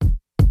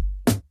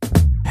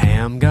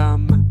Graham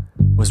Gum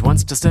was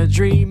once just a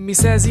dream. He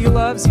says he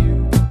loves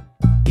you.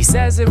 He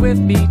says it with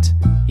meat.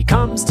 He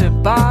comes to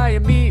buy a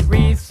meat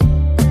wreath,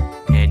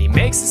 and he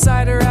makes a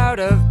cider out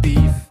of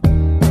beef.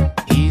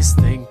 He's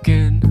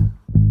thinking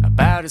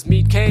about his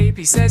meat cape.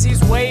 He says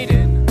he's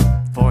waiting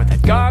for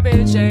that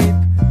garbage ape.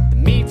 The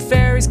meat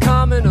fairy's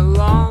coming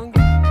along.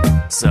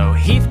 So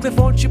Heathcliff,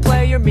 won't you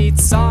play your meat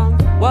song?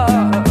 Whoa.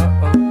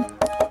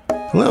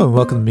 Hello and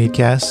welcome to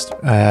Meatcast.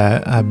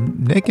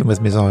 I'm Nick, and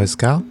with me as always,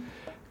 Kyle.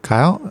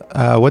 Kyle,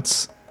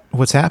 what's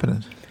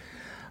happening?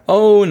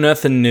 Oh,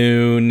 nothing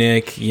new,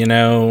 Nick. You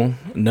know,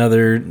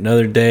 another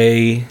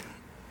day,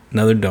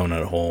 another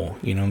donut hole.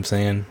 You know what I'm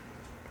saying?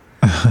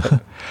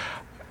 How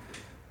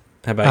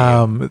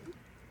about you?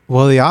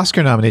 Well, the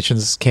Oscar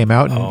nominations came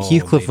out, and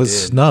Heathcliff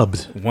was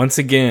snubbed. Once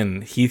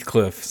again,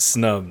 Heathcliff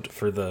snubbed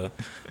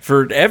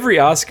for every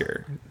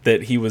Oscar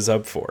that he was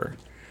up for.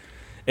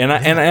 And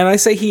I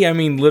say he, I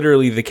mean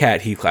literally the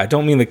cat Heathcliff. I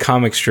don't mean the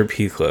comic strip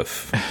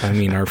Heathcliff. I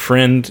mean our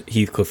friend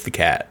Heathcliff the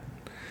cat.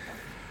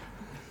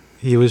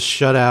 He was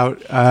shut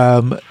out.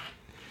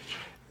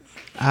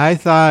 I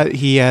thought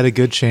he had a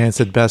good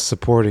chance at Best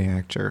Supporting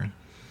Actor.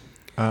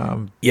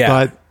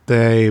 But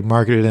the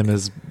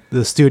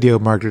studio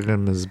marketed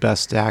him as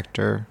Best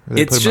Actor.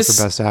 They put him up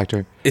for Best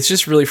Actor. It's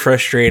just really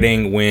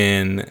frustrating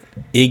when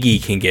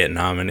Iggy can get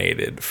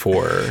nominated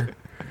for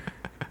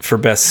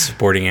Best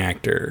Supporting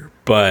Actor,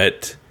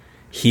 but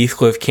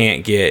Heathcliff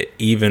can't get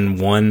even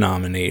one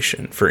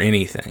nomination for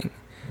anything.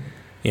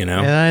 You know?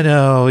 And I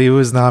know he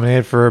was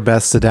nominated for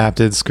Best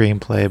Adapted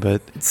Screenplay,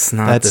 but that's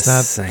not the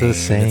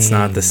same. It's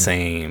not the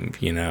same,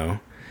 you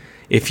know?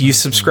 If you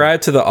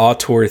subscribe to the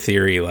auteur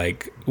theory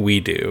like we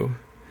do,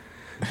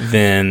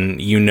 then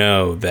you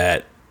know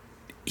that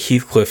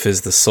Heathcliff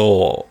is the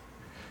sole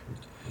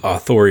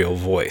authorial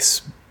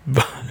voice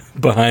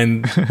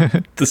behind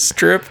the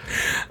strip.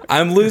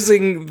 I'm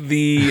losing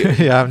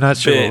the I'm not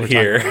sure bit what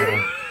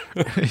here.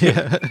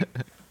 Yeah.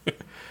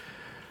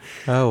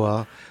 Oh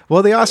well.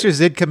 Well, the Oscars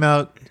did come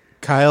out.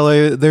 Kyle,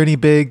 are there any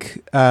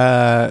big?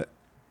 Were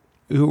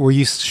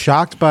you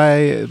shocked by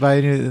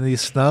any of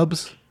these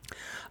snubs?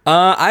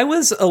 I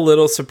was a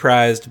little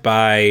surprised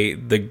by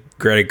the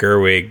Greta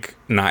Gerwig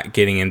not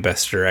getting in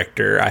Best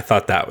Director. I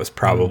thought that was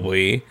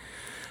probably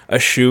a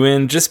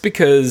shoo-in, just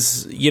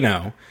because, you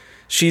know,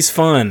 she's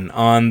fun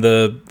on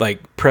the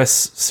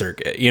press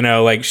circuit. You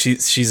know, like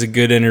she's a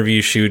good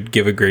interview. She would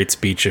give a great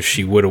speech if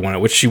she would have won it,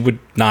 which she would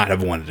not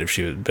have wanted if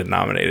she had been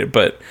nominated.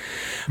 But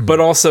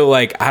also,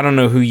 I don't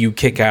know who you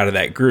kick out of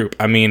that group.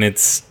 I mean,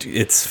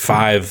 it's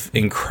 5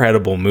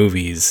 incredible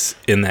movies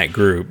in that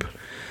group.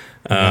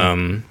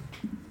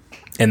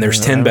 And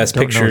there's 10 Best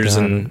Pictures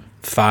and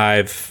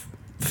 5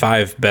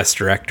 Best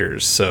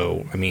Directors.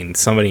 So, I mean,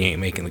 somebody ain't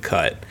making the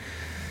cut.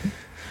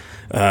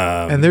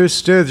 And there's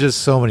still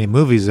just so many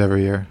movies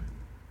every year.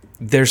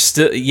 There's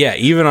still,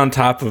 even on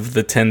top of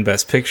the 10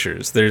 Best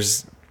Pictures,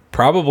 there's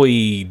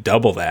probably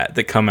double that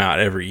come out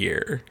every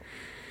year.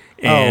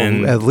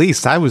 And at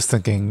least I was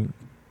thinking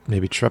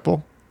maybe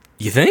triple.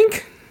 You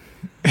think?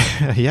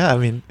 Yeah, I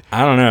mean,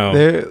 I don't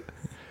know.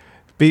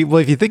 Well,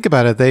 if you think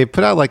about it, they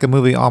put out a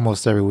movie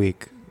almost every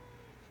week.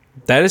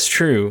 That is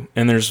true.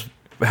 And there's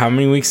how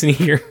many weeks in a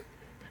year?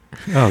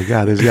 Oh,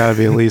 God, there's got to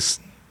be at least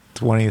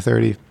 20,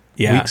 30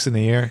 weeks in a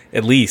year.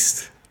 At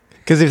least.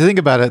 Because if you think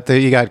about it,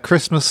 you got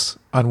Christmas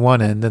on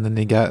one end, and then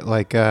you got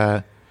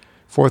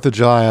 4th of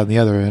July on the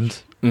other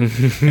end.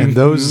 And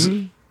those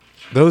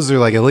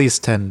are at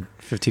least 10,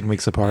 15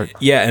 weeks apart.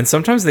 Yeah, and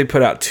sometimes they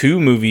put out 2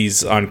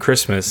 movies on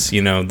Christmas.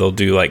 You know, they'll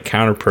do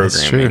counter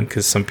programming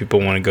because some people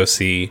want to go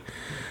see,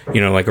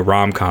 a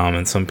rom-com,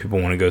 and some people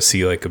want to go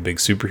see a big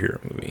superhero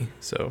movie.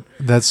 So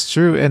that's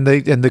true. And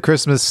the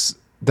Christmas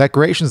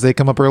decorations, they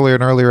come up earlier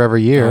and earlier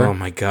every year. Oh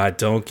my God,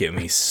 don't get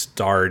me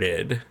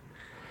started.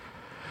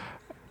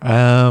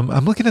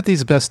 I'm looking at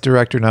these Best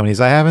Director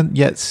nominees. I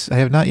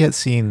have not yet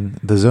seen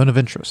The Zone of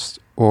Interest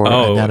or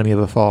Anatomy of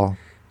a Fall.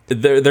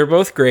 They're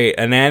both great.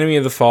 Anatomy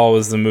of the Fall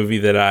was the movie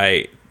that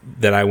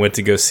I went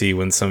to go see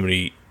when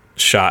somebody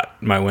shot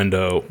my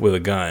window with a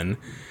gun.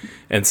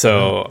 And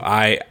so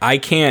I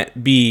can't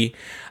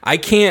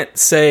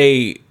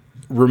say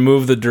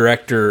remove the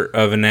director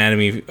of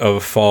Anatomy of a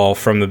Fall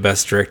from the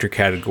Best Director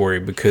category,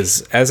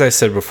 because as I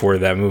said before,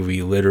 that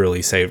movie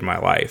literally saved my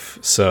life.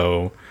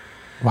 So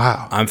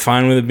wow, I'm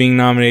fine with it being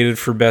nominated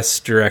for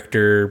Best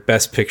Director,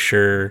 Best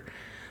Picture,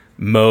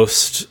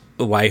 most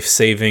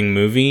life-saving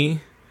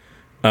movie.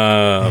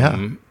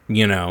 If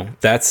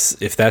that's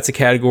a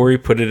category,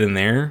 put it in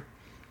there.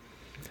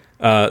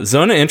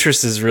 Zone of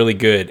Interest is really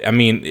good. I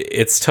mean,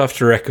 it's tough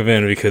to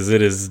recommend because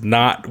it is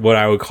not what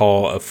I would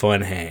call a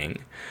fun hang,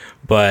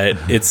 but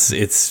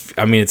it's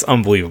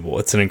unbelievable.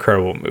 It's an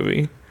incredible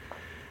movie.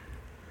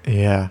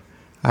 Yeah,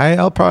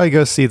 I'll probably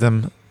go see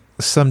them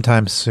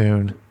sometime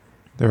soon.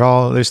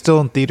 They're still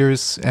in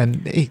theaters,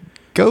 and hey,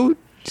 go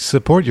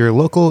support your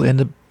local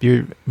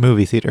your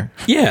movie theater.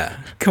 Yeah,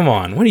 come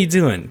on. What are you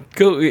doing?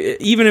 Go,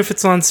 even if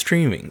it's on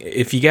streaming.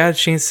 If you got a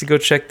chance to go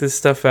check this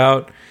stuff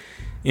out,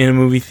 in a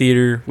movie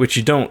theater, which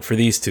you don't for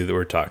these two that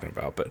we're talking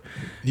about, but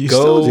You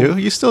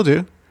still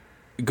do.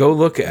 Go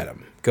look at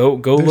them. Go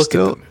look at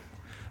them.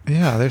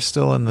 Yeah, they're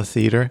still in the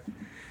theater.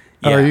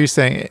 Yeah. Oh, are you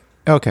saying?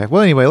 Okay.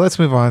 Well, anyway, let's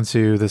move on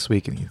to This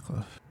Week in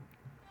Heathcliff.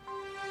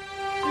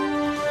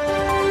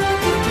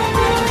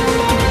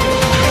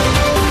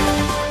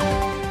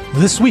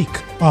 This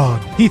week on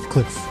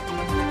Heathcliff.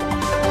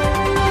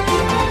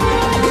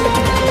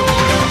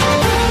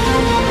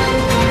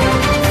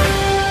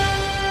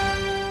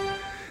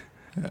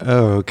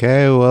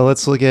 Okay, well,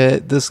 let's look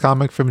at this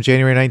comic from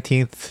January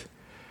 19th.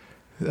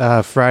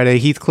 Friday,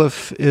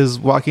 Heathcliff is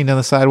walking down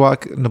the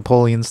sidewalk,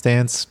 Napoleon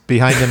stance.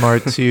 Behind him are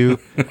two...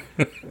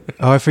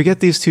 I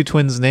forget these two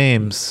twins'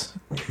 names,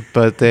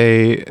 but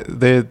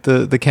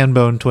the Ken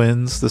Bone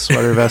twins, the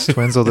sweater vest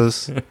twins. Oh,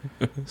 this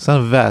it's not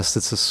a vest;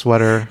 it's a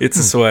sweater. It's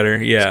a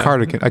sweater, yeah. It's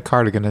a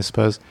cardigan, I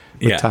suppose,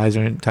 with ties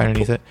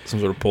underneath it. Some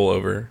sort of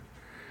pullover.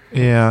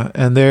 Yeah,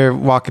 and they're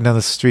walking down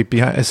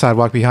the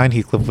sidewalk behind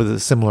Heathcliff with a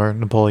similar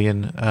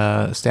Napoleon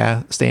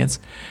stance.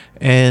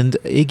 And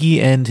Iggy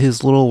and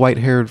his little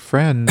white-haired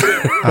friend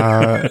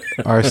are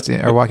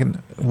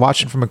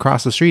watching from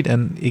across the street,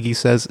 and Iggy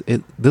says,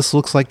 "This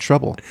looks like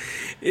trouble."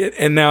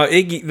 And now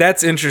Iggy,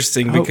 that's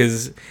interesting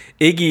because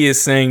Iggy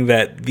is saying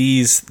that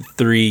these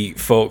three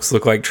folks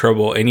look like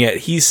trouble, and yet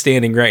he's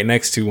standing right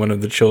next to one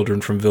of the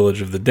children from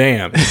Village of the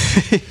Damned.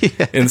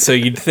 Yeah. And so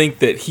you'd think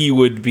that he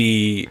would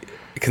be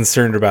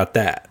concerned about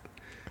that.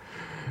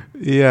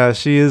 Yeah,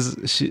 she is.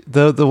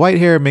 The white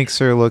hair makes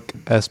her look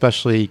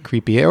especially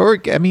creepy. Or,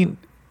 I mean,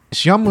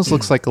 she almost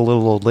looks like a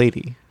little old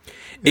lady.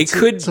 It's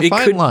a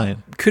fine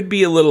line. Could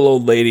be a little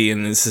old lady,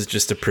 and this is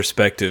just a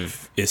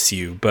perspective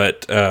issue,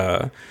 but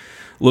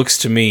looks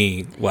to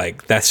me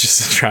like that's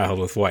just a child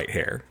with white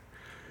hair.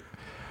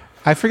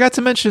 I forgot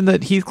to mention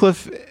that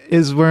Heathcliff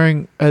is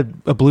wearing a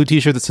blue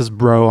T-shirt that says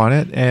 "Bro" on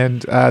it,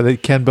 and the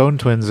Ken Bone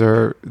twins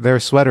their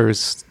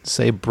sweaters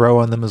say "Bro"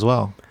 on them as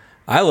well.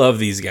 I love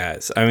these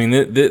guys. I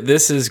mean,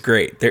 this is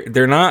great.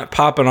 They're not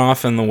popping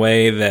off in the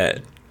way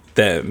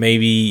that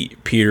maybe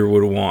Peter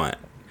would want.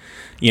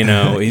 You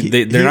know,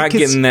 they're not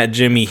getting that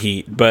Jimmy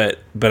heat, but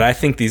I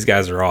think these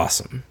guys are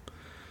awesome.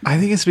 I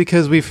think it's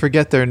because we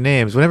forget their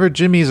names. Whenever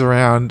Jimmy's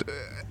around,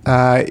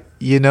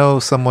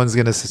 someone's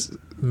going to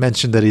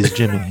mention that he's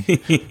Jimmy.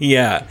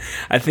 Yeah,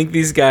 I think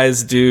these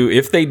guys do.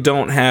 If they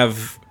don't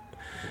have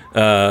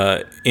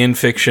in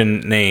fiction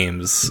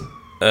names,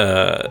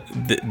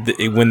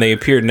 when they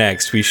appear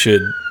next, we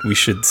should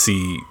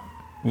see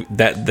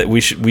that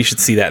we should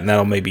see that, and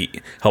that'll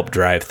maybe help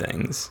drive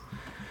things.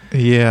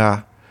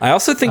 Yeah. I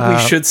also think we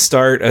should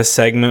start a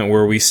segment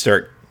where we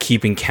start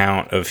keeping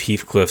count of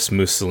Heathcliff's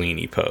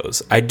Mussolini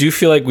pose. I do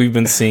feel like we've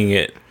been seeing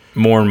it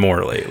more and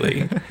more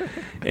lately,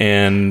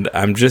 and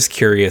I'm just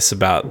curious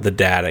about the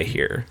data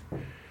here.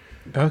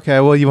 Okay,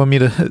 well, you want me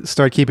to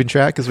start keeping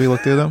track as we look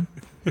through them?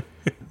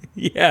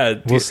 Yeah,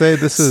 we'll say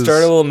this is... Start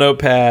a little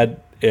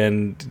notepad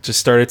and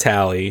just start a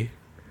tally.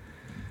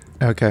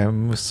 Okay,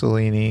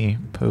 Mussolini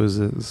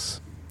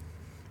poses.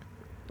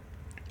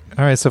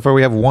 All right, so far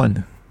we have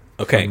one.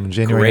 Okay, from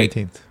January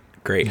 18th.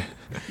 Great.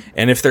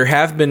 And if there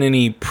have been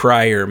any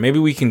prior, maybe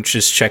we can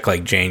just check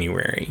like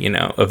January,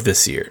 of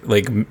this year.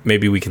 Like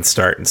maybe we can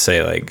start and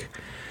say like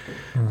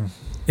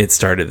it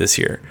started this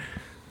year.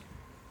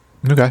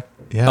 Okay.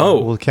 Yeah.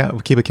 Oh, we'll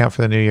keep a count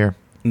for the new year.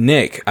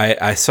 Nick,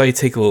 I saw you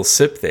take a little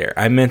sip there.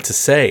 I meant to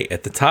say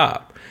at the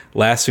top.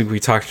 Last week we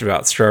talked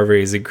about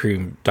strawberries and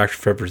cream Dr.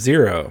 Pepper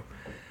Zero.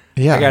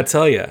 Yeah. I gotta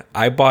tell you,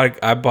 I bought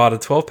a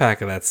 12-pack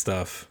of that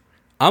stuff.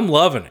 I'm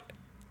loving it.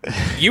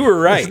 You were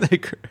right.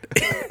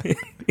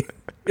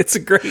 It's a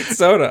great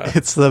soda.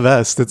 It's the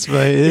best. I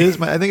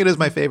think it is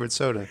my favorite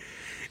soda.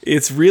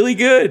 It's really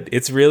good.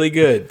 It's really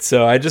good.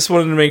 So I just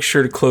wanted to make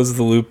sure to close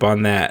the loop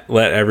on that.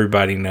 Let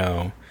everybody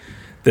know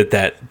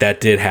that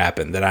did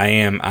happen. That I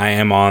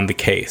am on the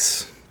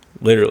case.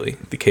 Literally,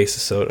 the case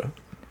of soda.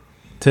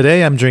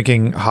 Today I'm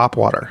drinking hop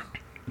water.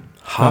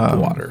 Hop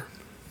water.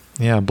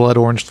 Yeah, blood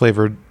orange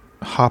flavored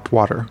hop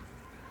water.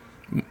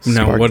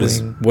 Now, what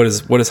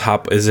is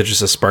hop? Is it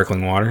just a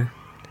sparkling water?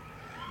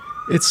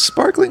 It's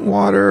sparkling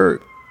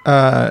water,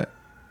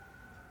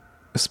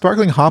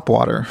 sparkling hop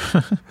water.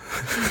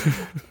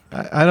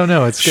 I don't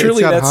know. Surely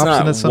it's got that's hops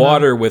not in it somehow.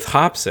 water with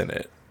hops in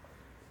it.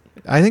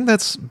 I think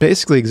that's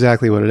basically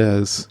exactly what it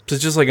is. So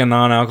it's just like a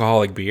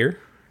non-alcoholic beer?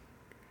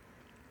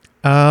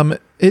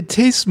 It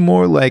tastes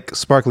more like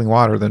sparkling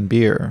water than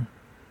beer.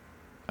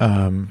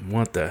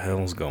 What the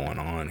hell's going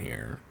on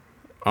here?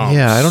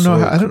 I don't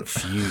know.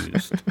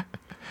 Confused.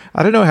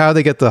 I don't know how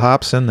they get the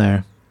hops in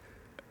there,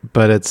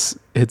 but it's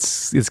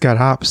got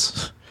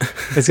hops.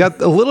 It's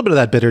got a little bit of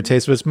that bitter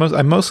taste, but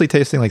I'm mostly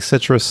tasting like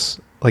citrus,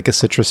 like a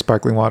citrus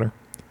sparkling water.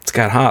 It's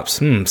got hops.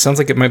 Sounds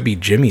like it might be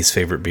Jimmy's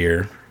favorite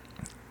beer.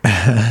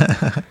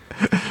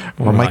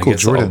 Or Michael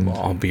Jordan.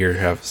 All beer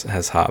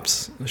has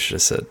hops. I should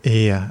have said.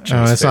 Yeah.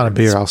 Jimmy's it's not a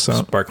beer. Also,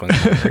 sparkling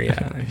water.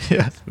 Yeah.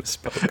 Yeah.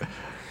 Misspoke.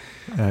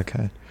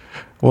 Okay.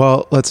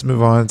 Well, let's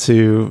move on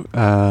to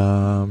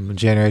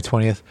January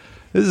 20th.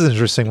 This is an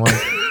interesting one.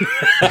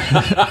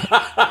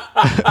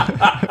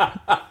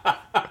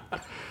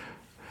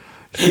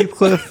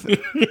 Heathcliff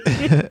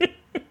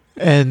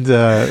and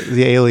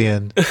the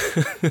alien.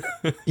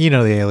 You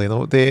know the alien.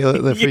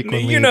 The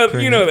frequently. You know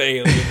the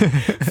alien.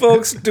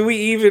 Folks, do we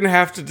even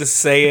have to just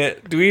say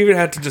it? Do we even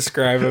have to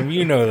describe him?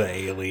 You know the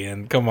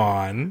alien. Come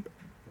on.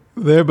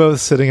 They're both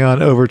sitting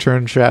on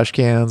overturned trash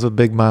cans with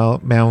big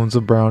mounds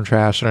of brown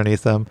trash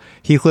underneath them.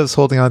 Heathcliff's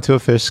holding onto a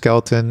fish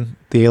skeleton.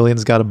 The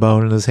alien's got a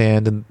bone in his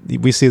hand, and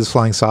we see his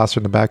flying saucer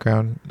in the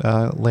background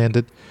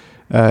landed.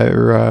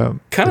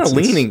 Kind of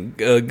leaning,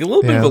 a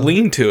little bit of a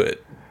lean to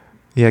it.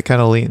 Yeah,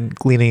 kind of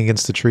leaning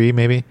against the tree,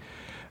 maybe.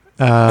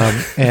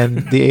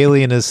 And the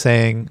alien is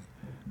saying,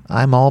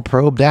 "I'm all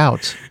probed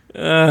out."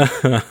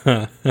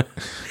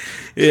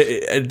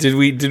 Did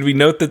we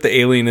note that the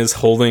alien is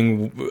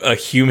holding a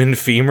human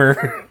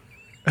femur?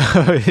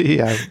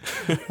 Yeah,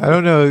 I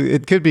don't know.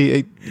 It could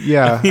be.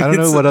 Yeah, I don't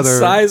know what other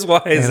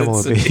size-wise.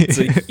 It's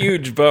a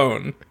huge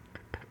bone.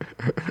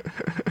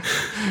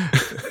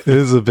 It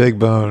is a big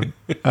bone.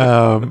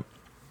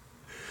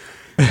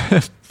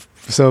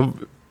 So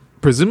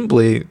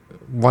presumably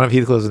one of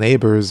Heathcliff's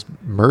neighbors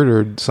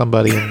murdered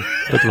somebody and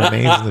put the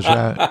remains in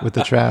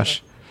the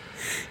trash.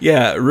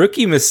 Yeah,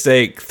 rookie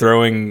mistake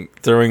throwing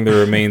the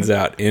remains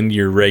out in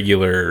your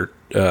regular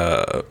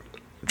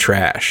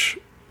trash.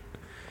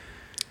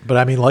 But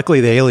I mean,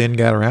 luckily the alien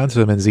got around to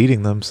them and is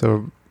eating them,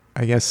 so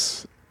I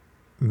guess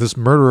this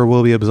murderer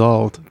will be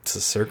absolved. It's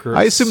a circle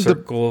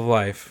of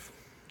life.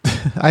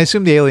 I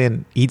assume the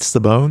alien eats the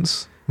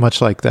bones,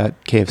 much like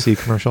that KFC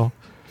commercial.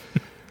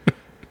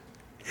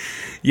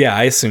 Yeah,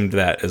 I assumed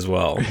that as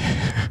well.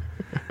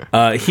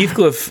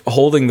 Heathcliff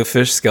holding the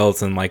fish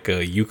skeleton like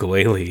a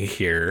ukulele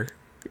here.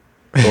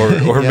 Or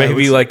yeah,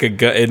 maybe like a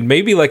gun. It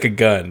may be like a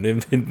gun.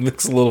 It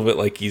looks a little bit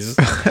like he's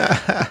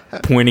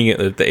pointing it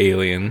at the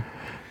alien.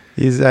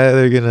 He's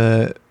either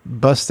gonna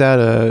bust out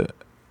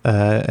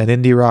an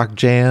indie rock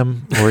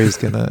jam, or he's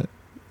gonna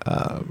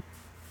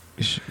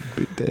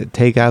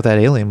take out that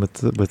alien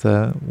with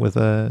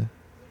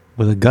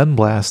a gun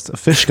blast, a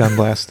fish gun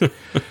blast.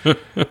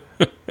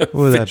 What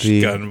would that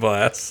be? Gun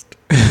blast.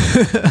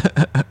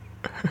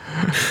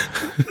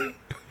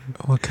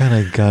 What kind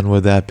of gun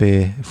would that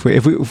be?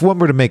 If one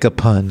were to make a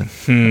pun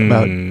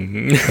about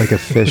like a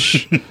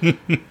fish.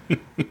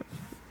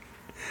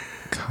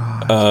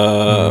 God.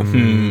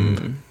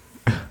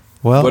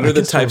 Well, what are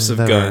the types of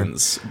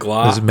guns?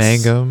 Glock. There's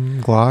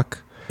Magnum, Glock,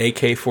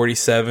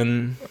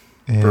 AK-47,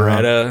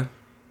 Beretta.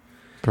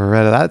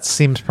 Beretta. That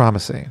seems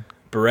promising.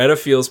 Beretta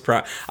feels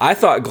I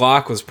thought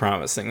Glock was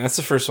promising. That's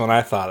the first one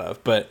I thought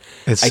of, but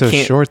it's so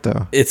short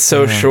though. It's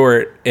so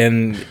short,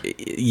 and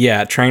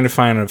yeah, trying to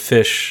find a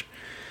fish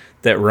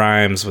that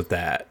rhymes with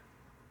that.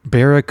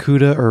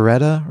 Barracuda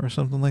Oretta or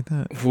something like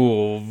that.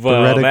 Ooh,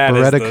 well, that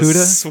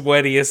is the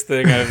sweatiest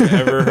thing I've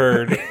ever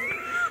heard.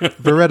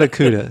 Beretta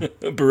Cuda.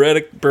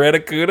 Beretta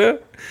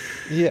Cuda?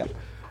 Yeah.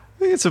 I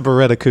think it's a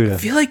Beretta Cuda. I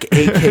feel like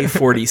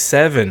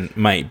AK-47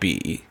 might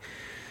be.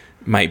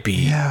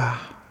 Yeah.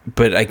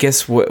 But I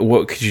guess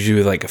what could you do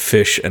with like a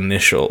fish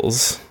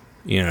initials?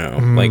 You know,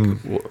 like.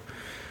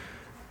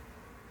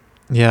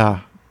 Yeah.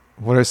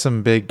 What are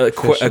some big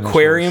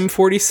Aquarium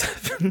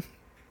 47?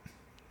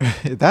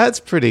 That's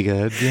pretty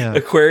good. Yeah.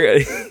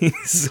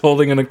 He's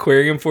holding an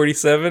Aquarium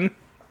 47.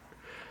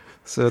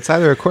 So it's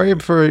either Aquarium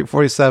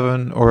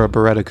 47 or a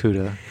Beretta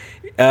Cuda.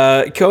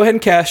 Go ahead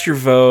and cast your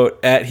vote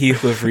at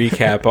Heathcliff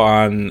Recap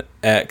on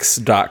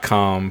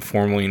X.com,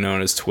 formerly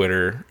known as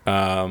Twitter.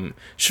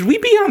 Should we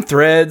be on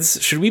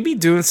Threads? Should we be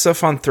doing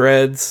stuff on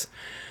Threads?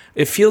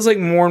 It feels like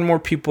more and more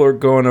people are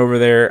going over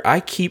there. I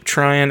keep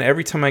trying.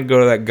 Every time I go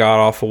to that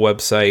god-awful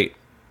website,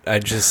 I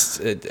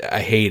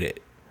hate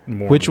it.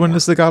 Which one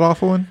is the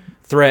god-awful one?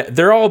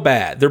 They're all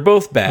bad. They're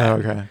both bad. Oh,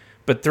 okay.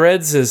 But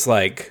Threads is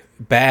like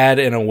bad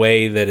in a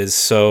way that is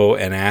so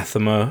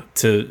anathema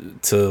to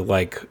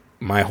like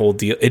my whole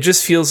deal. It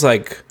just feels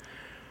like,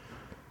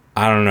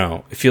 I don't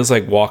know. It feels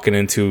like walking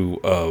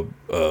into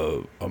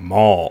a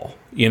mall.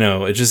 You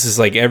know, it just is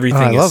like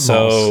everything is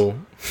so.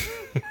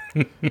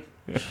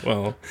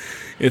 Well,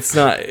 it's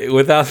not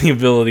without the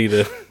ability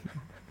to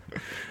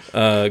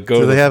go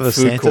to the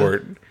food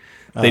court.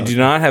 They do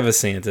not have a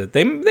Santa.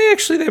 They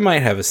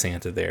might have a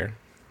Santa there.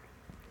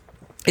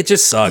 It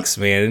just sucks,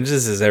 man. It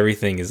just is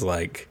everything is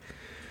like,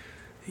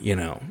 you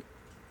know,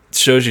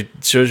 shows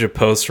you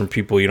posts from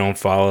people you don't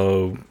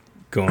follow,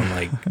 going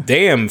like,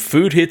 "Damn,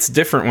 food hits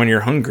different when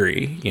you're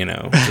hungry." You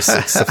know, just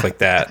like stuff like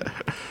that.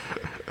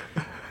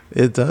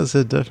 It does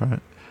hit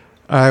different.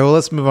 All right, well,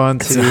 let's move on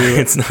to.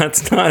 It's not.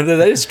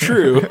 That is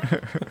true.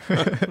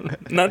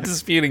 Not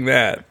disputing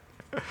that.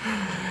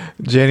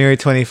 January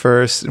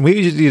 21st. We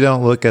usually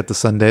don't look at the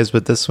Sundays,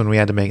 but this one we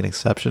had to make an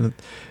exception.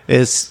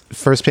 Is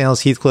first panel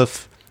is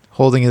Heathcliff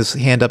holding his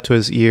hand up to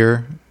his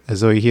ear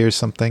as though he hears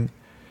something.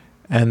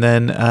 And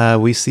then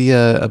we see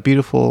a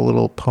beautiful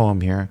little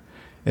poem here.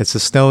 It's a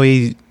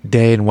snowy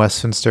day in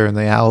Westminster, and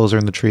the owls are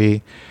in the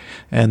tree.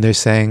 And they're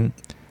saying,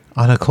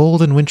 "On a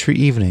cold and wintry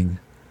evening,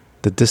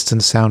 the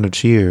distant sound of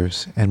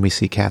cheers," and we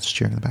see cats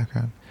cheering in the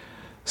background.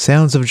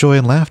 "Sounds of joy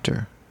and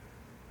laughter."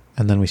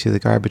 And then we see the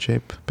garbage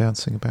ape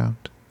bouncing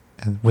about.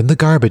 and when the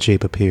garbage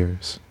ape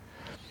appears.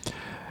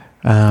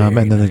 And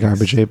then the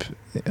garbage ape,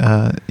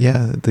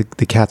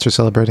 the cats are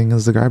celebrating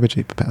as the garbage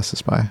ape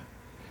passes by.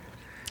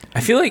 I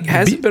feel like,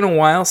 has it been a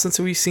while since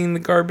we've seen the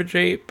garbage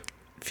ape?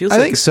 Feels I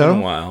like think it's so. been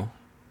a while.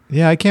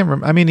 Yeah, I can't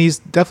remember. I mean, he's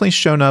definitely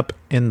shown up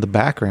in the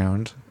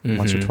background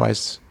once or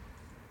twice.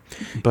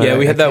 But yeah,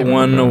 we had that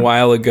one remember. a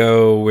while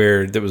ago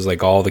where it was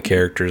like all the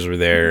characters were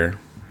there.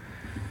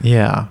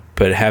 Yeah.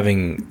 But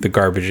having the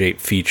garbage ape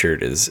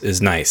featured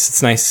is nice.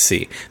 It's nice to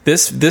see.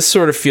 This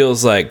sort of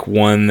feels like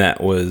one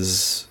that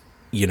was,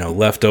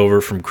 left over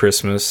from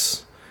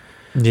Christmas.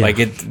 Yeah. Like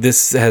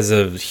this has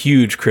a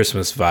huge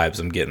Christmas vibes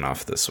I'm getting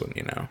off this one,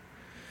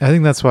 I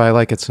think that's why I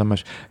like it so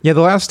much. Yeah, the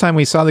last time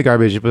we saw the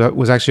garbage ape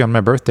was actually on my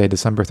birthday,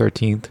 December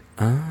 13th.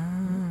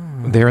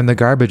 Oh. They're in the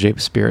garbage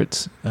ape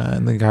spirits,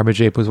 and the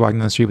garbage ape was walking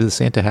down the street with a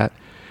Santa hat.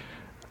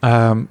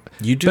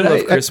 You do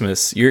love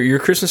Christmas. Your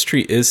Christmas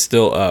tree is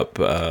still up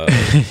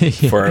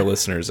for our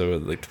listeners. I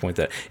would like to point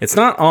that it's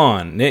not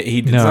on.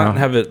 He does not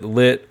have it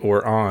lit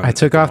or on. I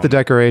took off the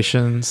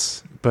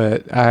decorations,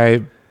 but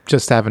I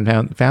just haven't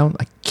found.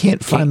 I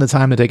can't find the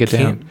time to take it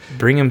down.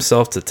 Bring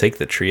himself to take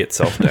the tree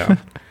itself down.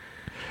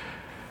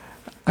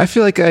 I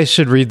feel like I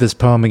should read this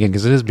poem again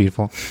because it is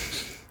beautiful.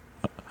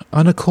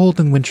 On a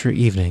cold and wintry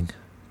evening,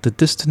 the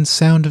distant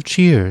sound of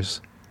cheers,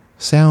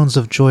 sounds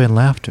of joy and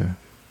laughter,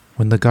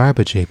 when the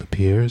garbage ape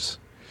appears.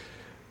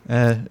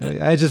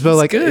 I just felt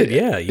like good.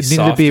 You needed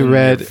to be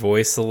read. Your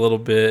voice a little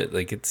bit,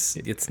 like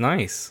it's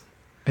nice.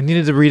 I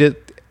needed to read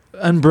it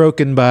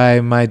unbroken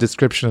by my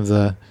description of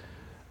the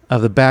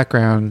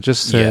background,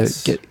 just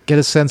to get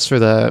a sense for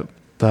the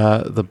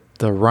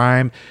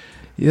rhyme.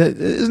 Yeah,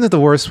 isn't it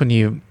the worst when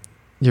you're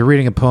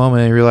reading a poem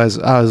and you realize,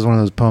 this is one of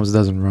those poems that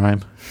doesn't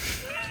rhyme?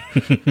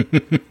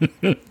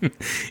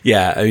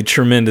 Yeah, I mean,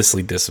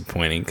 tremendously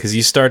disappointing because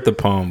you start the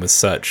poem with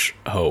such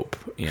hope,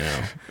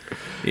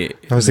 I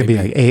was going to be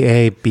like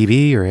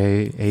AABB or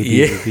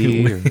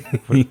ABB or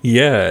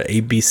yeah,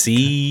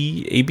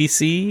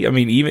 ABC. I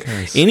mean, even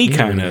any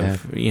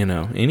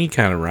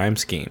kind of rhyme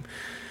scheme.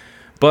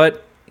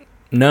 But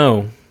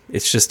no,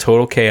 it's just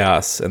total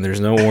chaos, and there's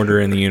no order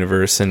in the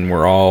universe, and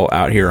we're all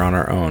out here on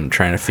our own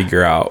trying to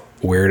figure out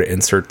where to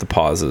insert the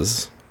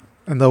pauses.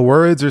 And the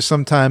words are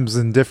sometimes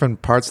in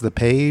different parts of the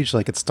page.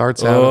 Like it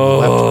starts out in the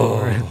left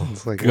corner.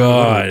 It's like,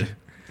 God.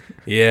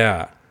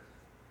 Yeah.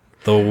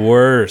 The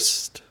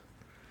worst.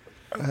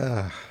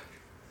 But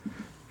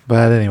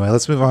anyway,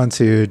 let's move on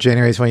to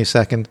January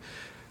 22nd.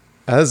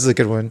 This is a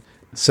good one.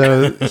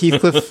 So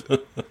Heathcliff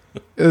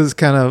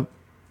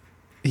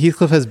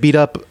has beat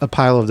up a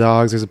pile of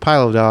dogs. There's a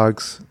pile of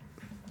dogs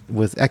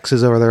with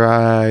X's over their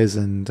eyes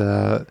and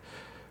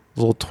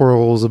little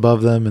twirls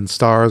above them and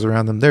stars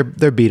around them.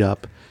 They're beat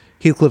up.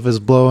 Heathcliff is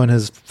blowing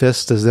his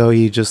fist as though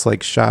he just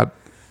like shot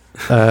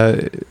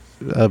a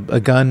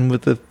gun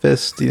with the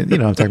fist. You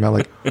know what I'm talking about?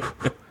 Like,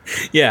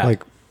 yeah,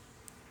 like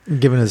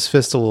giving his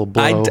fist a little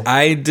blow.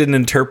 I didn't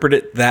interpret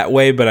it that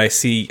way, but I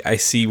see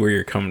where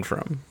you're coming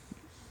from.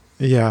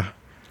 Yeah.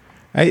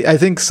 I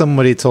think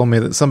somebody told me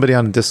that somebody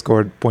on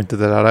Discord pointed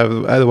that out.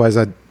 Otherwise,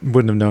 I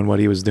wouldn't have known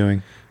what he was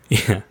doing.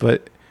 Yeah.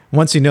 But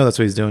once you know that's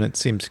what he's doing, it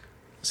seems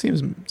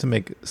to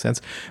make sense.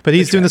 But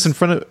he's doing this in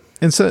front of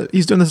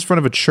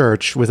a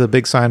church with a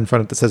big sign in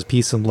front of it that says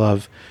peace and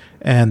love.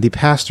 And the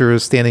pastor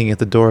is standing at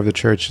the door of the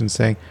church and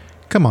saying,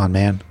 "Come on,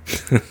 man."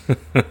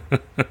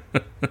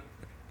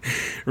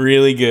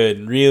 Really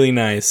good. Really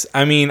nice.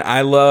 I mean,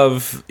 I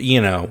love,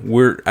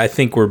 I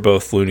think we're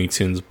both Looney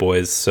Tunes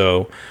boys,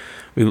 so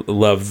we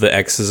love the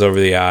X's over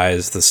the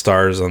eyes, the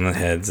stars on the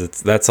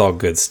heads. That's all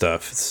good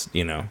stuff. It's,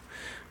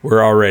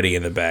 we're already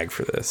in the bag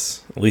for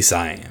this. At least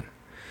I am.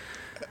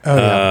 Oh,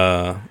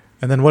 yeah.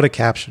 And then what a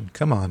caption.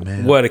 Come on,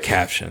 man. What a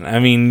caption. I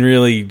mean,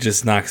 really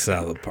just knocks it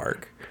out of the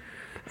park.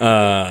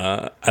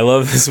 I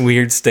love this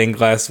weird stained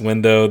glass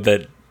window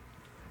that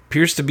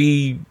appears to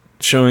be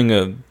showing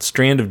a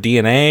strand of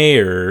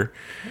DNA or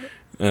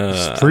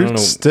fruit.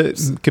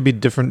 Could be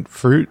different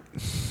fruit.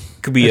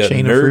 Could be a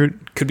chain nerd, of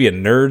fruit. Could be a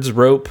nerd's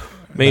rope,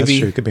 maybe. That's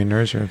true. It could be a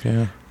nerd's rope,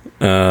 yeah.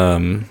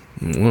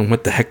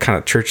 What the heck kind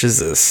of church is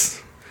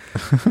this?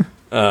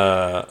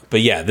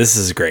 But yeah, this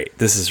is great.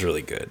 This is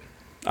really good.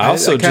 I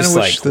also just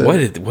like,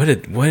 what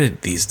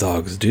did these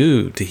dogs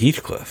do to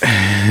Heathcliff?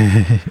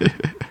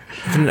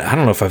 I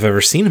don't know if I've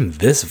ever seen him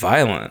this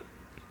violent.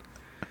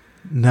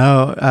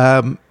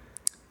 No,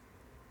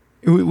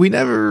 we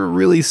never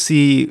really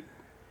see.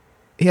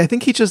 Yeah, I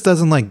think he just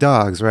doesn't like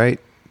dogs, right?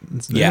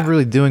 It's not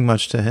really doing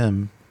much to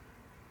him.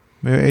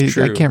 I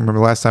can't remember the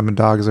last time a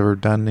dog has ever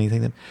done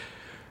anything.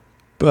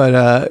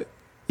 But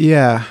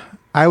yeah,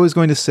 I was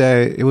going to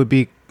say it would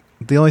be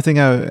the only thing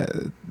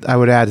I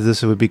would add to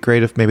this. It would be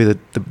great if maybe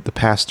the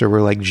pastor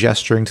were like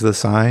gesturing to the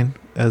sign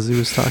as he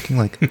was talking,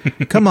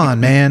 like, "Come on,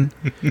 man."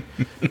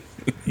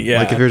 Yeah,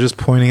 like if you're just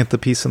pointing at the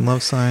peace and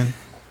love sign.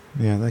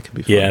 Yeah, that could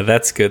be fun. Yeah,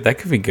 that's good. That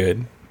could be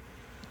good.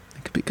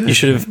 It could be good. You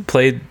should have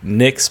played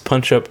Nick's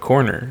Punch Up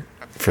Corner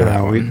for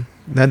that one.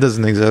 That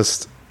doesn't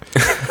exist.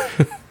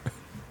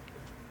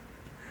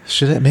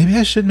 Maybe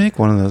I should make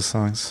one of those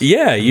songs.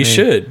 Yeah, you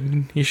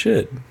should. You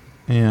should.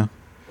 Yeah.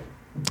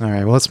 All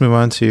right. Well, let's move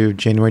on to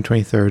January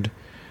 23rd.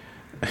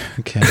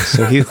 Okay.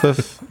 So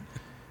Heathcliff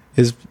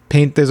is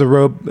paint. There's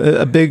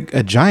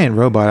a giant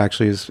robot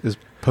actually is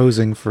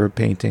posing for a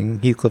painting.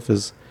 Heathcliff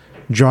is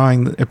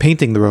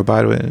painting the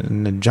robot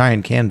in a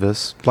giant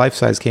canvas,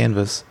 life-size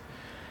canvas.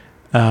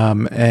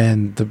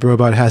 And the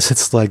robot has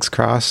its legs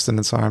crossed and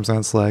its arms on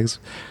its legs.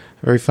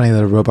 Very funny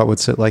that a robot would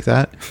sit like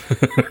that.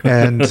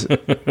 And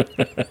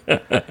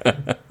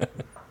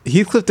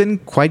Heathcliff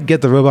didn't quite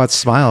get the robot's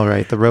smile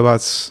right. The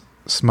robot's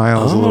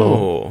smile is a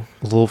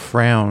little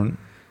frown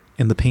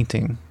in the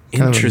painting.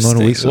 Interesting.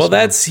 Mona Lisa Well,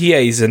 smile.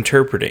 he's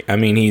interpreting. I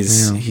mean,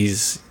 he's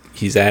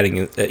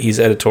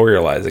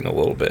editorializing a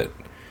little bit.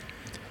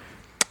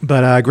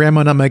 But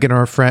Grandma Nutmeg and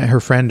her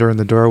friend are in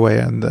the doorway,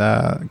 and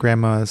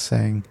Grandma is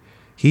saying,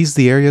 "He's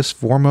the area's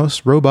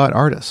foremost robot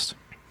artist."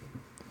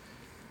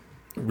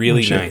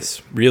 Really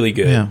nice. Really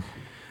good. Yeah.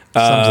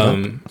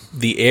 Sums it up.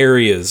 The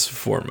area's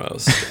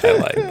foremost. I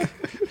like.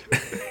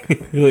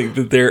 Like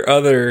that there are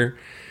other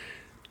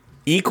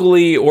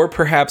equally or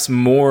perhaps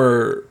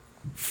more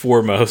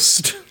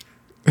foremost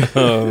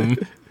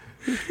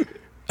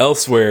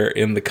elsewhere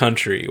in the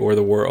country or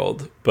the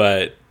world,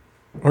 but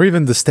Or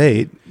even the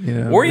state,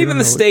 or even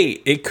the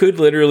state. It could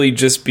literally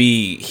just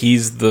be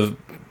he's the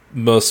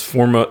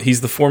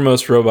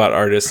foremost robot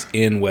artist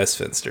in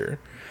Westminster.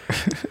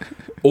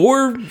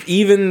 Or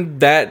even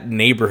that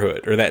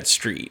neighborhood or that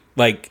street.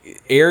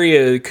 Like,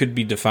 area could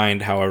be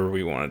defined however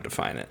we want to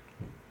define it.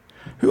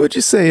 Who would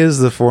you say is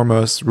the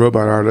foremost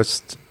robot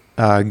artist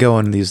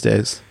going these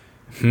days?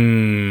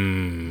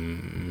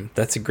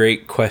 That's a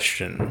great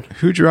question.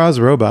 Who draws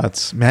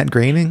robots? Matt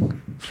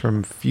Groening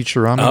from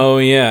Futurama? Oh,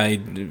 yeah. I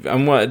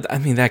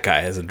mean, that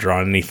guy hasn't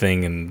drawn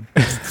anything in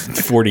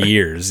 40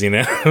 years, you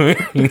know?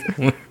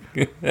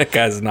 That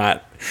guy's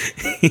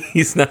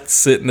he's not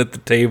sitting at the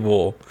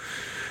table.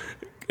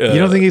 You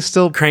don't think he's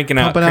still cranking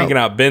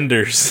out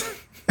benders?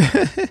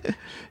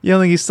 You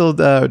don't think he's still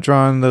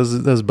drawing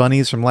those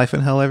bunnies from Life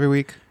in Hell every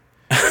week?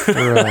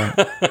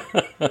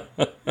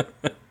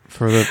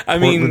 For the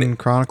Portland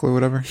Chronicle or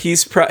whatever?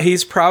 He's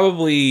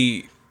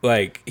probably,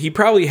 like, he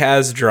probably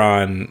has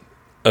drawn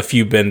a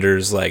few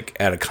benders, like,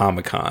 at a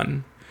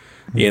Comic-Con,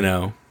 you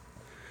know?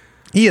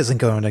 He isn't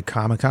going to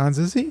Comic-Cons,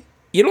 is he?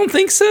 You don't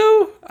think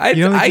so?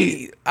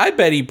 I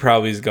bet he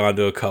probably's gone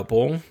to a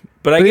couple.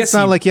 But I guess it's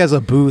not like he has a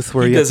booth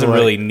where he doesn't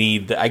really like,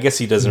 need. I guess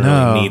he doesn't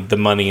really need the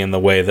money in the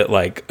way that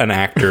like an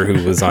actor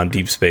who was on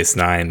Deep Space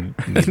Nine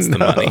needs the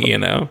money. You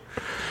know.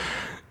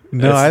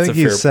 No, I think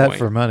he's set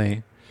for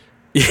money.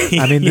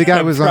 I mean, the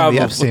guy was on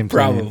the Epstein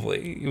plane. Probably.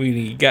 I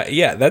mean,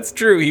 that's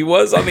true. He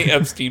was on the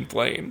Epstein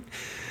plane.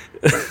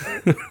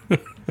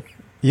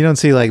 You don't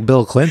see like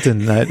Bill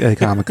Clinton at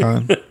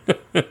Comic-Con.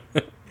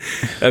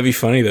 That'd be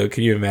funny though.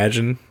 Can you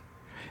imagine?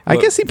 I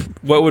guess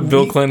What would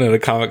Bill Clinton at a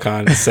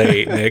Comic-Con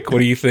say, Nick? What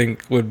do you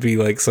think would be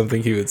like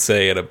something he would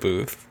say at a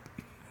booth?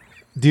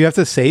 Do you have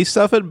to say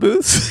stuff at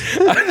booths?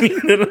 I mean,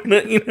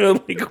 you know,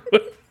 like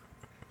what?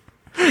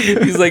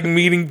 He's like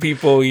meeting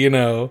people, you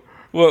know.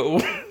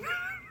 What?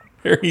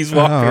 Or he's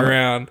walking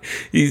around.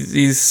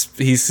 He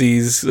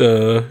sees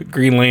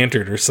Green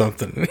Lantern or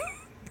something.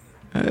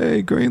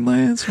 Hey, Green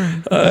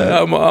Lantern.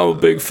 I'm a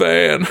big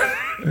fan.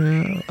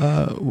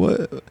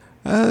 What?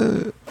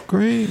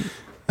 Green.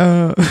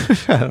 I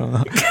don't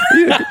know.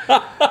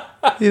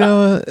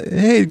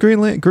 Hey, Green.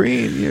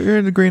 You're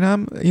into green.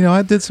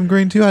 I did some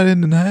green too. I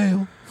didn't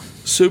inhale.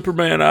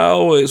 Superman, I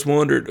always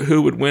wondered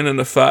who would win in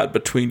a fight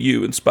between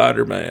you and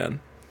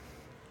Spider-Man.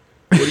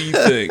 What do you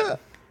think?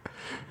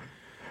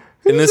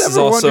 And this is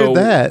also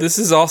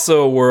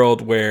a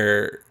world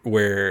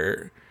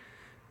where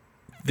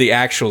the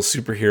actual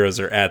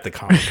superheroes are at the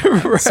Comic Con.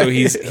 Right. So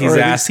he's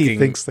asking. He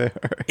thinks they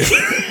are.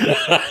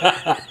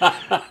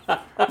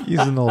 He's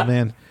an old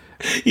man.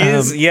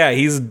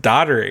 He's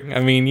doddering.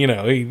 I mean, you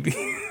know, he's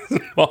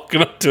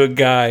walking up to a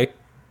guy,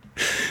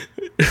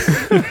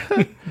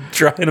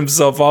 drying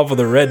himself off with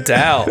a red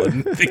towel,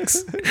 and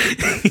thinks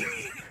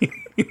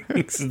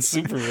it's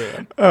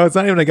Superman. Oh, it's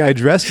not even a guy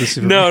dressed as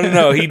Superman.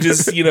 No. He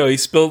just, he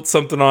spilled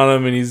something on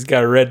him, and he's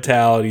got a red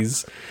towel, and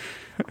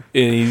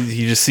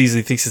he just sees.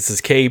 He thinks it's his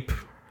cape.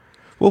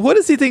 Well, what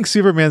does he think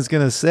Superman's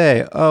gonna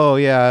say? Oh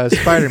yeah,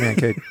 Spider-Man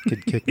could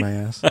kick my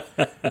ass.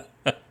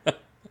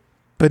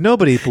 But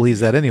nobody believes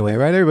that anyway,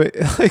 right? Everybody,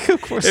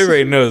 of course,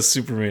 everybody knows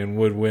Superman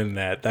would win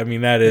that. I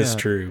mean, that is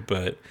true.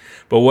 But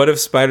what if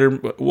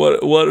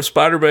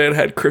Spider-Man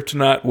had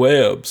kryptonite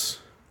webs?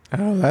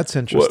 Oh, that's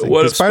interesting.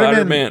 What if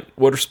Spider-Man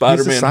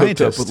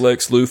hooked up with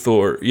Lex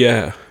Luthor?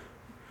 Yeah.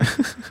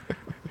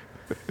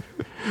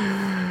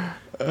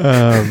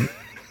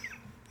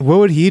 What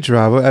would he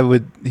draw?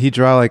 Would he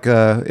draw like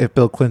if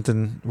Bill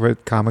Clinton were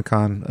at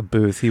Comic-Con, a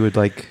booth? He would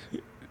like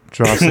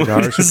draw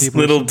cigars for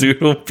people. Little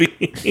doodle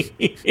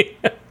bee.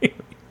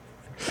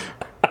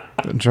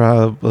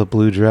 Draw a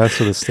blue dress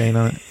with a stain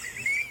on it.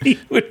 He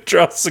would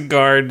draw a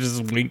cigar and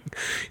just wink.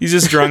 He's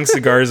just drawing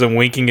cigars and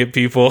winking at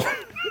people.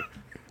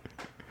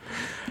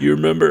 You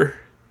remember?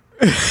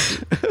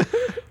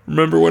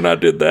 Remember when I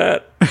did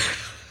that?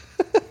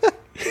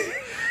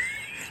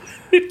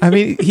 I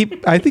mean,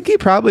 I think he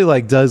probably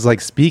like does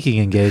like speaking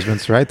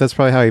engagements, right? That's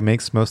probably how he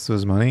makes most of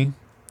his money.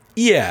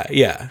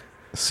 Yeah.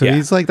 So Yeah.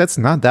 he's like, that's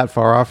not that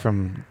far off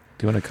from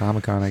doing a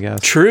Comic-Con, I guess.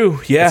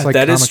 True. Yeah, It's like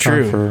that is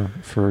Comic-Con true.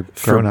 for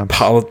For grown-ups.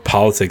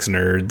 politics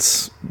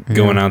nerds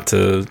going out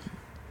to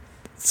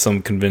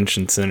some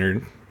convention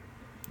center,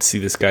 see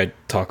this guy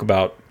talk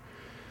about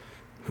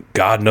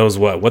God knows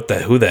what.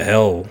 Who the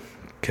hell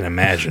can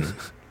imagine?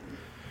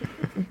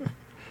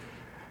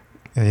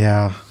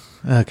 Yeah.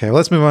 Okay, well,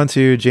 let's move on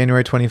to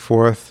January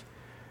 24th.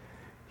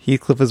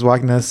 Heathcliff is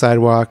walking down the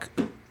sidewalk.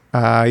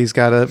 He's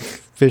got a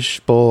fish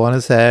bowl on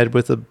his head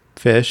with a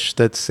fish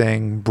that's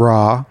saying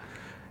bra.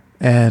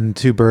 And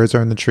two birds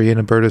are in the tree, and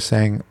a bird is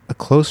saying a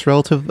close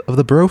relative of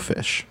the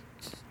brofish.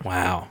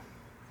 Wow.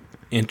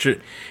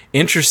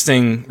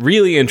 Interesting.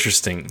 Really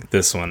interesting,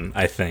 this one,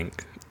 I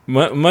think.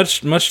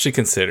 Much to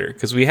consider.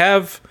 Because we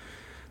have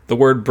the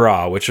word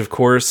bra, which, of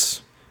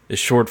course, is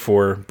short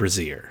for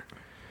brassiere.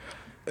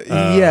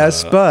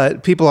 Yes,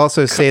 but people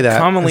also say that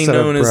commonly instead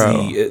of known as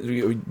bro.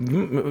 you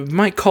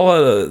might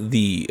call it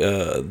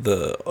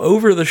the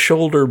over the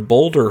shoulder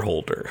boulder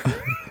holder.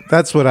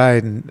 That's what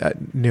I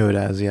knew it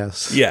as.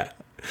 Yes. Yeah,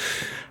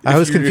 I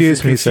was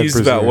confused when you said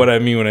about brassiere. what I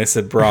mean when I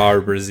said bra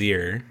or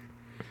brassiere.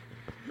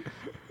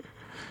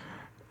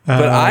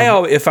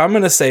 But if I'm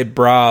gonna say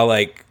bra,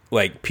 like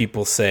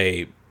people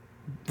say,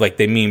 like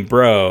they mean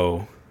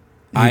bro,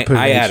 I put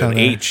an H add on an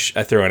there. H.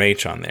 I throw an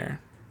H on there.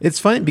 It's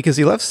funny because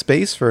he left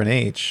space for an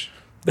H.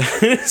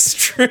 It's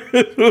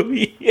true.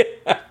 Yeah.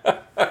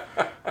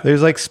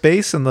 There's like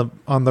space on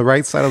the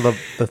right side of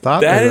the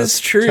thought. That or the is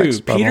true.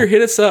 text bubble. Peter,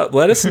 hit us up.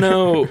 Let us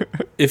know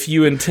if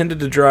you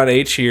intended to draw an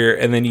H here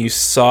and then you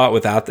saw it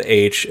without the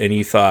H and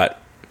you thought,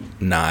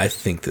 nah, I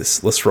think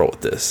let's roll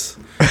with this.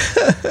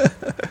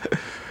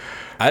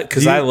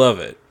 Because I love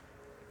it.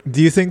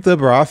 Do you think the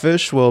bra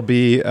fish will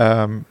be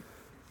around?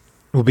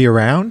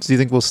 Do you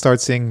think we'll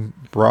start seeing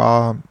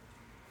bra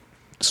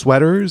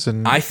sweaters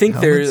and I think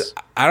helmets?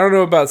 I don't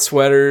know about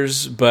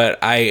sweaters, but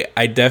I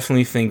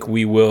definitely think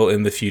we will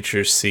in the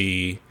future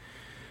see.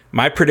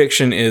 My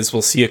prediction is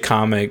we'll see a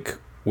comic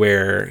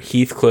where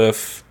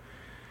Heathcliff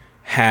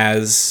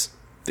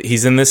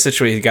he's in this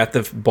situation. He's got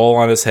the bowl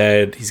on his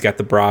head. He's got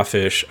the bra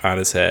fish on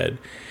his head,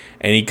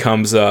 and he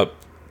comes up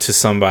to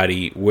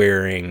somebody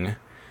wearing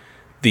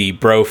the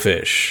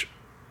brofish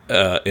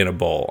in a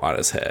bowl on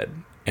his head,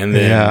 and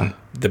then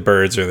the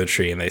birds are in the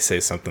tree, and they say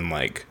something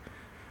like,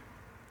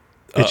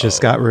 It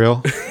just got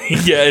real.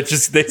 yeah,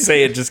 they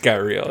say it just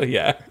got real.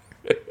 Yeah.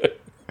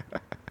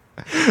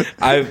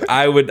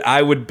 I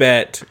would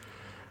bet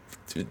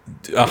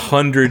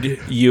 $100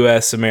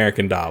 US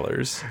American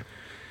dollars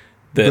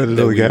That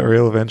it'll get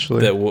real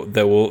eventually.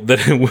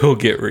 that it will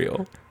get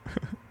real.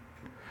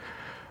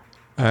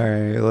 All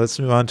right, let's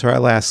move on to our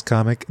last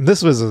comic.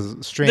 This was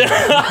a strange one.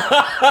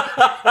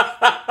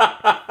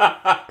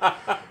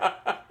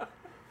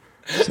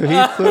 So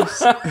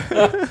Heathcliff's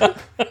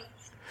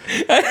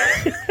I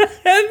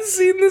hadn't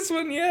seen this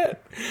one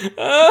yet.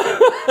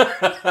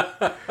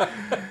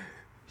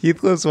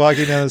 Heathcliff's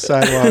walking down the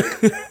sidewalk.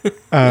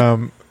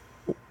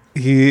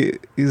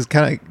 He's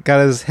kind of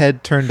got his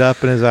head turned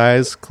up and his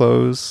eyes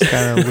closed,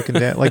 kind of looking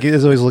down, like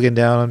he's always looking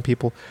down on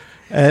people.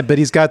 But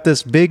he's got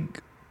this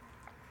big.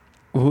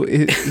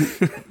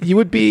 You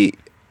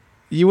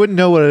wouldn't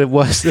know what it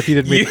was if you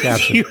didn't read the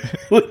caption. You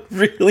would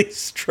really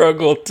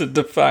struggle to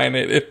define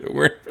it if it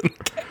weren't for the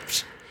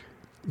caption.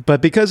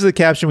 But because of the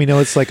caption, we know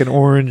it's like an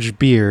orange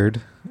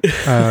beard.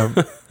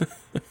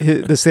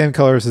 The same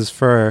color as his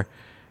fur.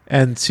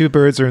 And two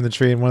birds are in the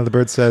tree, and one of the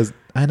birds says,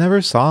 I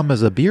never saw him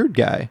as a beard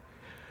guy.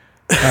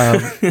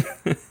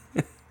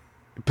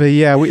 But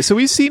yeah,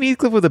 we've seen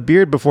Heathcliff with a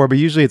beard before, but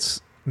usually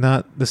it's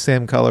not the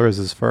same color as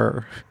his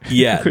fur.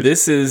 Yeah,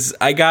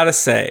 I gotta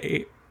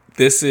say,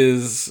 this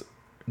is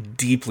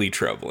deeply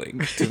troubling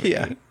to me.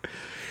 Yeah.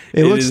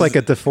 It looks like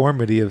a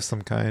deformity of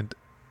some kind.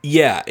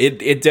 Yeah,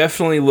 it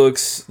definitely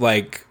looks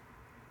like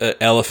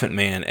Elephant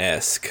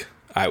Man-esque,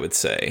 I would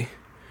say.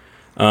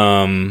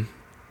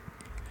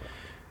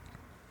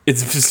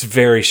 It's just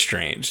very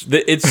strange.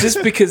 It's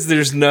just because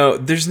there's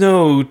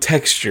no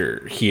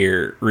texture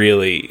here,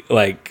 really,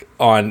 like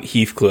on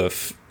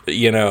Heathcliff,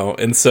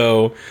 and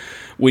so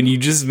when you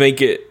just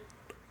make it,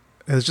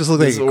 It just looks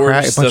like This a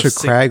orange bunch of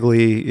stuff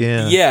craggly.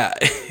 Yeah. yeah,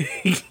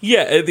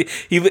 yeah.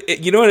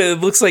 You know what it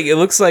looks like? It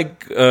looks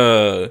like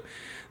the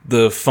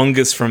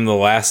fungus from The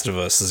Last of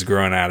Us is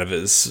growing out of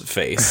his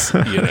face.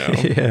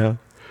 Yeah.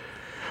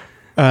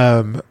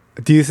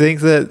 Do you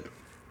think that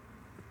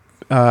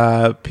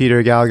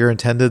Peter Gallagher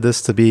intended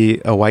this to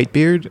be a white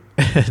beard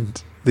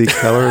and the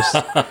colors?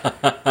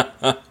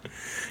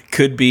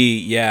 Could be,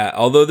 yeah.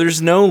 Although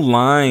there's no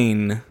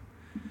line.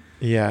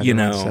 Yeah, I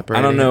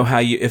don't know how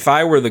if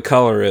I were the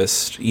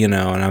colorist, and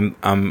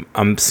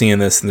I'm seeing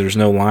this and there's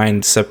no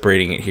line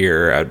separating it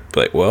here, I'd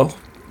be like, well,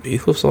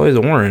 Heathcliff's always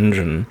orange,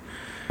 and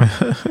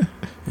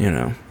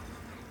I'm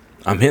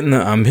hitting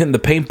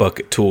the paint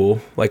bucket tool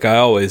like I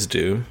always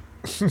do.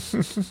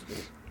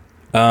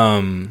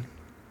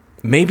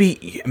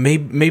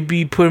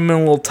 Maybe put him in a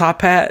little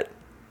top hat,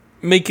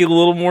 make it a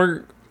little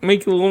more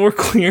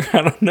clear.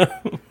 I don't know.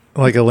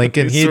 Like a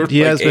Lincoln. It's He sort of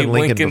has like a been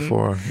Lincoln Lincoln.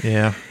 before.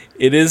 Yeah.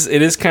 It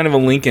is kind of a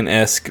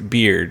Lincoln-esque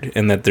beard,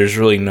 in that there's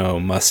really no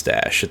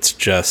mustache. It's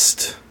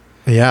just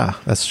Yeah,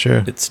 that's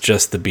true.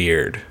 the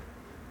beard.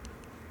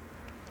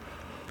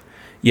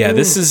 Yeah,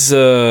 this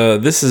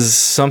is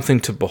something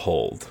to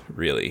behold,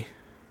 really.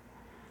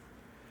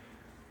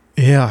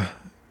 Yeah.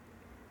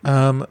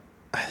 I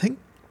think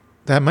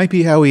that might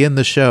be how we end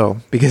the show,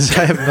 because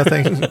I have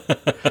nothing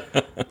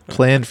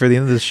planned for the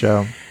end of the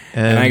show.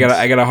 And I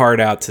got a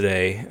hard out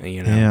today,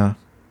 you know. Yeah.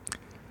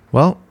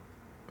 Well,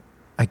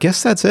 I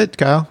guess that's it,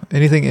 Kyle.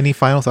 Any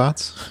final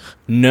thoughts?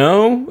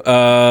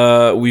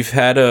 No, we've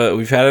had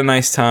a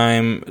nice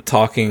time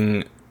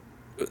talking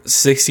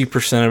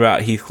 60%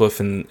 about Heathcliff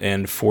and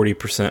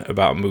 40%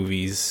 about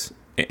movies.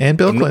 And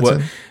Bill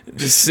Clinton.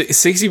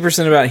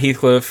 60% about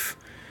Heathcliff,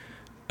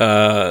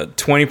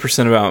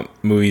 20% about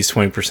movies,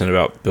 20%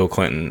 about Bill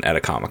Clinton at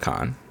a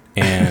Comic-Con.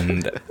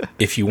 And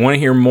if you want to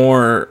hear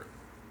more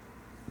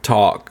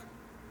talk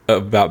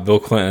about Bill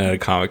Clinton at a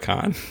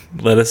Comic-Con,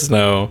 let us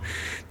know.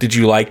 Did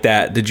you like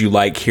that? Did you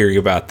like hearing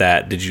about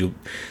that? Did you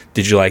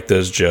like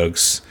those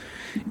jokes?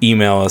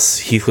 Email us,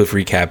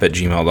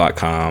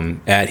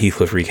 heathcliffrecap@gmail.com, at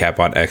heathcliffrecap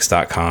on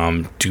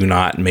x.com. Do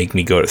not make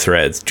me go to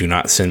Threads. Do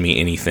not send me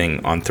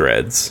anything on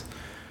Threads.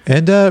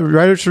 And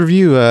write us a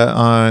review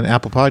on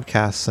Apple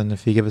Podcasts, and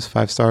if you give us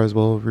 5 stars,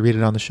 we'll read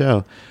it on the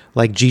show,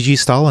 like Gigi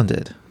Stalin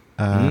did.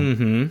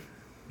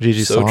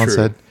 Gigi So Stalin true.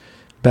 said,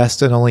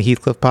 "Best and only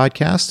Heathcliff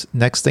podcast.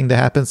 Next thing to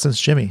happen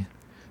since Jimmy."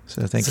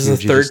 So thank This you. is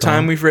the Gigi third Stalin.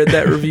 time we've read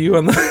that review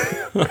on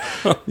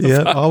the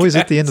Yeah, always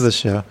at the end of the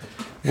show.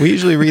 We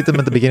usually read them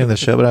at the beginning of the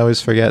show, but I always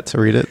forget to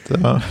read it. So.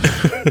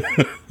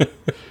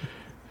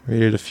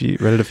 read it a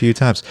few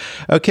times.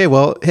 Okay,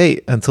 well,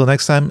 hey, until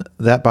next time,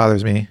 that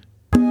bothers me.